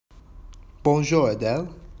Bonjour Adele,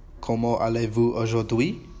 comment allez-vous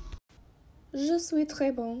aujourd'hui? Je suis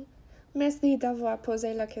très bon. Merci d'avoir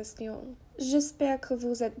posé la question. J'espère que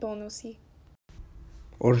vous êtes bon aussi.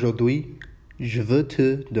 Aujourd'hui, je veux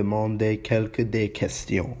te demander quelques des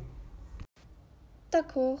questions.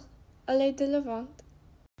 D'accord, allez de l'avant.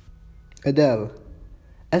 Adele,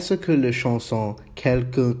 est-ce que la chanson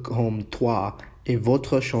Quelqu'un comme toi est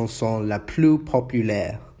votre chanson la plus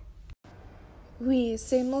populaire? Oui,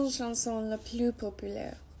 c'est mon chanson la plus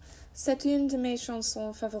populaire. C'est une de mes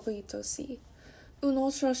chansons favorites aussi. Une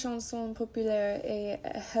autre chanson populaire est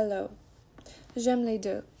Hello. J'aime les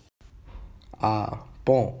deux. Ah,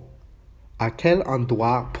 bon. À quel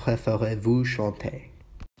endroit préférez-vous chanter?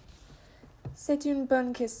 C'est une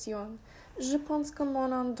bonne question. Je pense que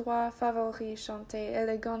mon endroit favori chanter est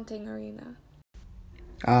le Genting Arena.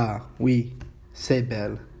 Ah, oui, c'est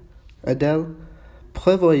belle. Adele,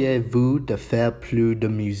 prévoyez-vous de faire plus de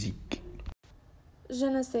musique? Je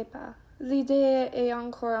ne sais pas. L'idée est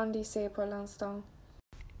encore indécise pour l'instant.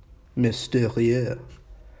 Mystérieux.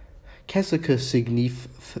 Qu'est-ce que signifie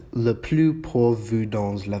le plus pour vous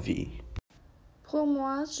dans la vie? Pour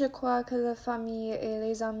moi, je crois que la famille et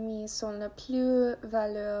les amis sont le plus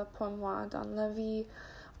valeur pour moi dans la vie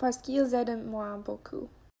parce qu'ils aident moi beaucoup.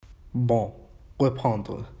 Bon,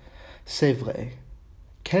 reprendre. C'est vrai.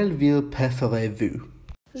 Quelle ville préférez-vous?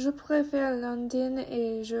 Je préfère London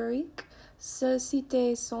et Zurich. Ces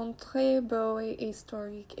cités sont très beaux et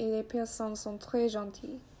historiques et les personnes sont très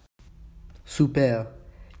gentilles. Super.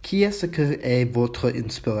 Qui est-ce que est votre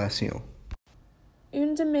inspiration?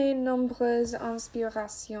 Une de mes nombreuses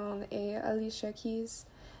inspirations est Alicia Keys.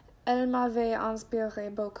 Elle m'avait inspiré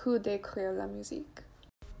beaucoup d'écrire la musique.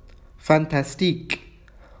 Fantastique.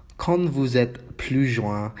 Quand vous êtes plus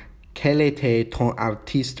jeune, quel était ton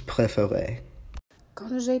artiste préféré?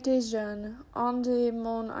 Quand j'étais jeune, un de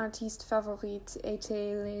mon artistes favorites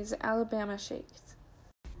était les Alabama Shakes.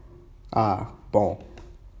 Ah, bon.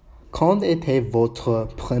 Quand était votre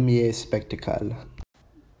premier spectacle?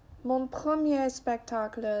 Mon premier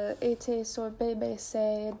spectacle était sur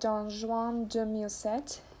BBC en juin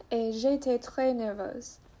 2007 et j'étais très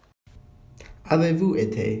nerveuse. Avez-vous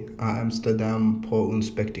été à Amsterdam pour un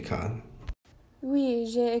spectacle? Oui,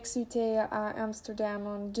 j'ai exécuté à Amsterdam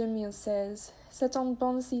en 2016. C'est une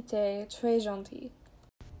bonne cité, très gentille.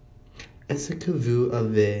 Est-ce que vous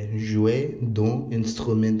avez joué d'un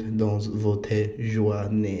instrument dans votre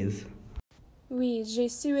jeunesse? Oui, j'ai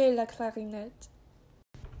sué la clarinette.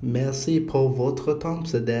 Merci pour votre temps,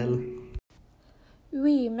 Adele.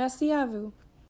 Oui, merci à vous.